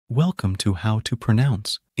Welcome to How to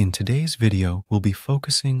Pronounce. In today's video, we'll be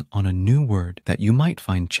focusing on a new word that you might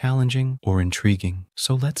find challenging or intriguing.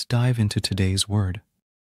 So let's dive into today's word.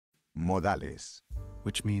 Modales.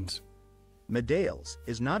 Which means Modales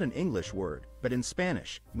is not an English word, but in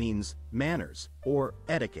Spanish means manners or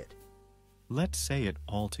etiquette. let's say it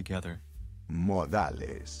all together.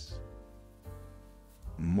 Modales.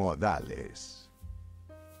 Modales.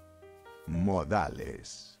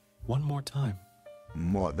 Modales. One more time.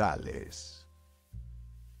 Modales.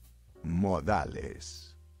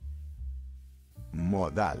 Modales.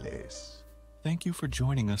 Modales. Thank you for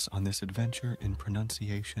joining us on this adventure in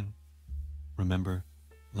pronunciation. Remember,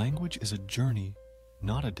 language is a journey,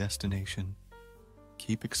 not a destination.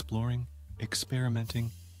 Keep exploring,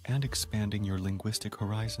 experimenting, and expanding your linguistic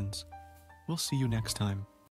horizons. We'll see you next time.